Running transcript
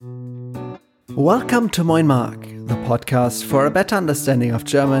Welcome to Moin Mark, the podcast for a better understanding of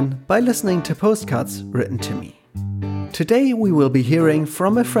German by listening to postcards written to me. Today we will be hearing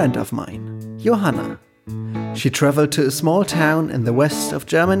from a friend of mine, Johanna. She traveled to a small town in the west of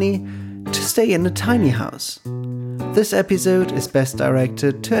Germany to stay in a tiny house. This episode is best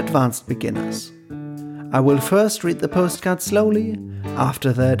directed to advanced beginners. I will first read the postcard slowly,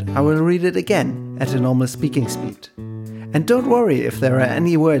 after that I will read it again at a normal speaking speed. And don't worry if there are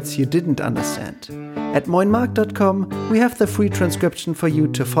any words you didn't understand. At moinmark.com we have the free transcription for you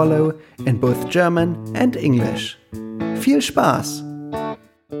to follow in both German and English. Viel Spaß!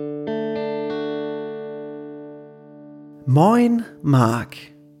 Moin Mark.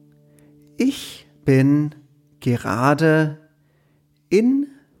 Ich bin gerade in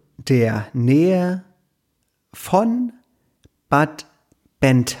der Nähe von Bad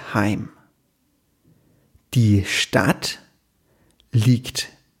Bentheim. Die Stadt liegt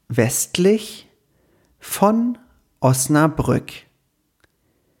westlich von Osnabrück.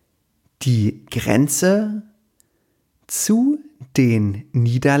 Die Grenze zu den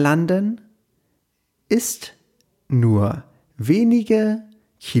Niederlanden ist nur wenige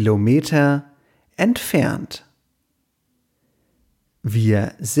Kilometer entfernt.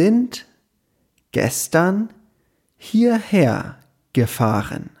 Wir sind gestern hierher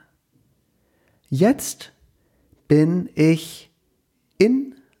gefahren. Jetzt bin ich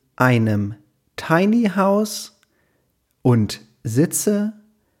in einem Tiny House und sitze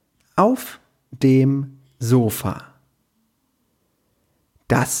auf dem Sofa.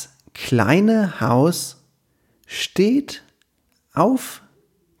 Das kleine Haus steht auf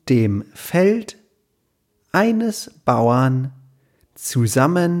dem Feld eines Bauern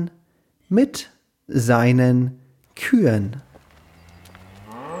zusammen mit seinen Kühen.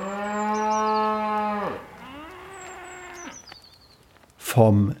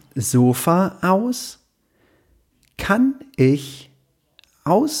 Vom Sofa aus kann ich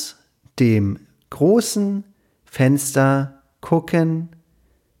aus dem großen Fenster gucken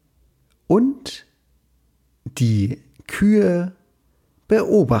und die Kühe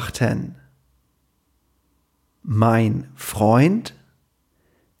beobachten. Mein Freund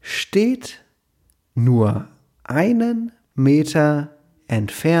steht nur einen Meter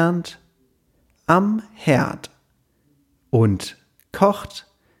entfernt am Herd und kocht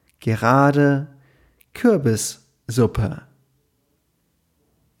gerade Kürbissuppe.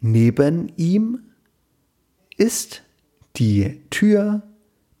 Neben ihm ist die Tür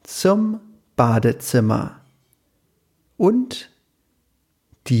zum Badezimmer und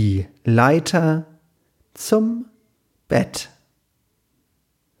die Leiter zum Bett.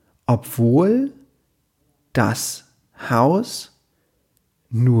 Obwohl das Haus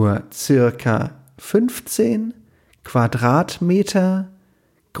nur circa 15 Quadratmeter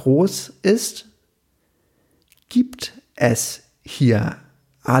groß ist, gibt es hier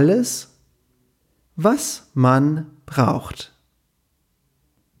alles, was man braucht.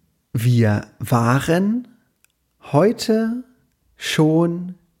 Wir waren heute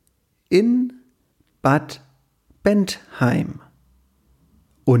schon in Bad Bentheim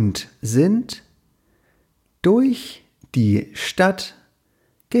und sind durch die Stadt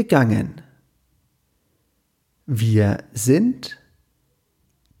gegangen. Wir sind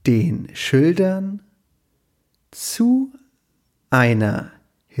den Schildern zu einer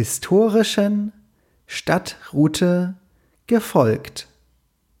historischen Stadtroute gefolgt.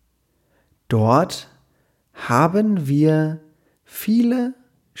 Dort haben wir viele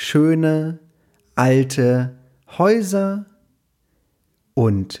schöne alte Häuser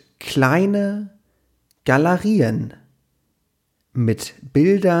und kleine Galerien mit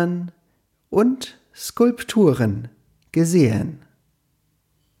Bildern und Skulpturen gesehen.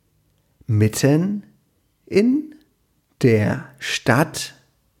 Mitten in der Stadt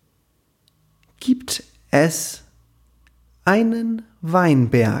gibt es einen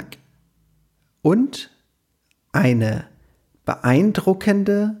Weinberg und eine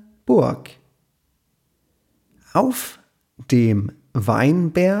beeindruckende Burg. Auf dem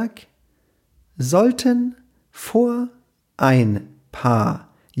Weinberg sollten vor ein paar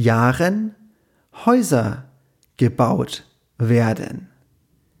Jahren Häuser gebaut werden.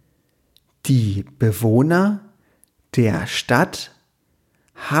 Die Bewohner der Stadt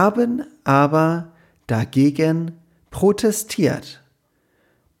haben aber dagegen protestiert.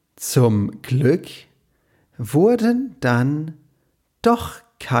 Zum Glück wurden dann doch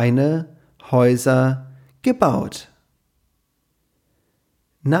keine Häuser gebaut.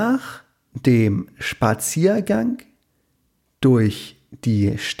 Nach dem Spaziergang durch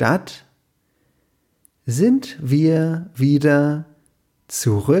die Stadt sind wir wieder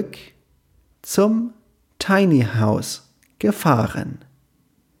zurück zum Tiny House gefahren.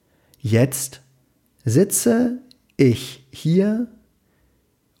 Jetzt sitze ich hier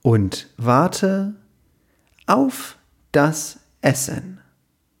und warte auf das Essen.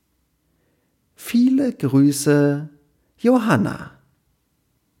 Viele Grüße, Johanna.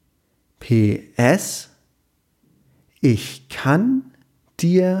 PS: Ich kann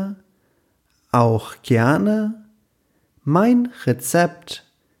dir auch gerne mein Rezept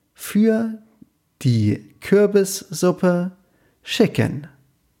für die Kürbissuppe schicken.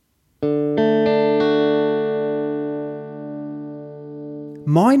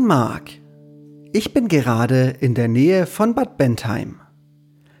 Moin Marc, ich bin gerade in der Nähe von Bad Bentheim.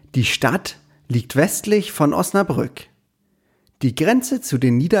 Die Stadt liegt westlich von Osnabrück. Die Grenze zu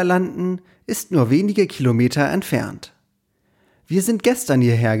den Niederlanden ist nur wenige Kilometer entfernt. Wir sind gestern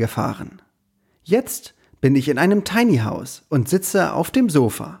hierher gefahren. Jetzt bin ich in einem Tiny House und sitze auf dem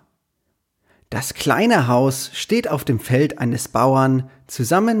Sofa. Das kleine Haus steht auf dem Feld eines Bauern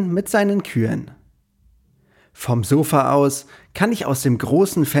zusammen mit seinen Kühen. Vom Sofa aus kann ich aus dem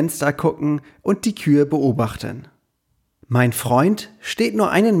großen Fenster gucken und die Kühe beobachten. Mein Freund steht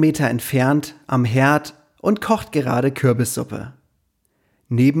nur 1 Meter entfernt am Herd und kocht gerade Kürbissuppe.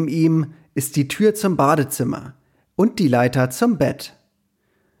 Neben ihm ist die Tür zum Badezimmer und die Leiter zum Bett.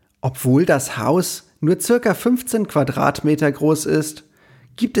 Obwohl das Haus nur ca. 15 Quadratmeter groß ist,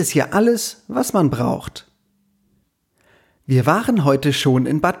 gibt es hier alles, was man braucht. Wir waren heute schon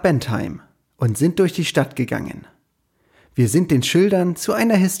in Bad Bentheim und sind durch die Stadt gegangen. Wir sind den Schildern zu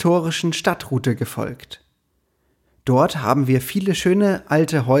einer historischen Stadtroute gefolgt. Dort haben wir viele schöne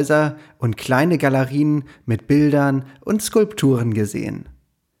alte Häuser und kleine Galerien mit Bildern und Skulpturen gesehen.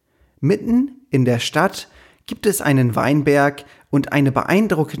 Mitten in der Stadt gibt es einen Weinberg und eine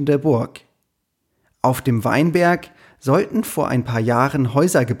beeindruckende Burg. Auf dem Weinberg sollten vor ein paar Jahren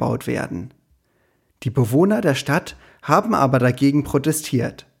Häuser gebaut werden. Die Bewohner der Stadt haben aber dagegen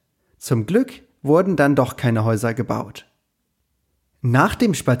protestiert. Zum Glück wurden dann doch keine Häuser gebaut. Nach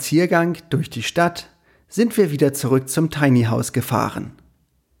dem Spaziergang durch die Stadt sind wir wieder zurück zum Tiny House gefahren.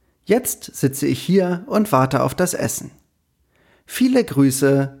 Jetzt sitze ich hier und warte auf das Essen. Viele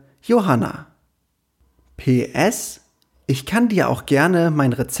Grüße, Johanna. PS: Ich kann dir auch gerne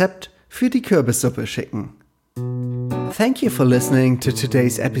mein Rezept für die Kürbissuppe schicken. Thank you for listening to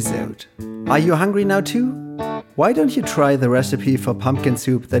today's episode. Are you hungry now too? Why don't you try the recipe for pumpkin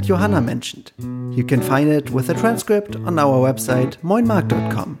soup that Johanna mentioned? You can find it with a transcript on our website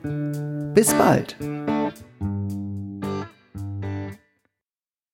moinmark.com. Bis bald!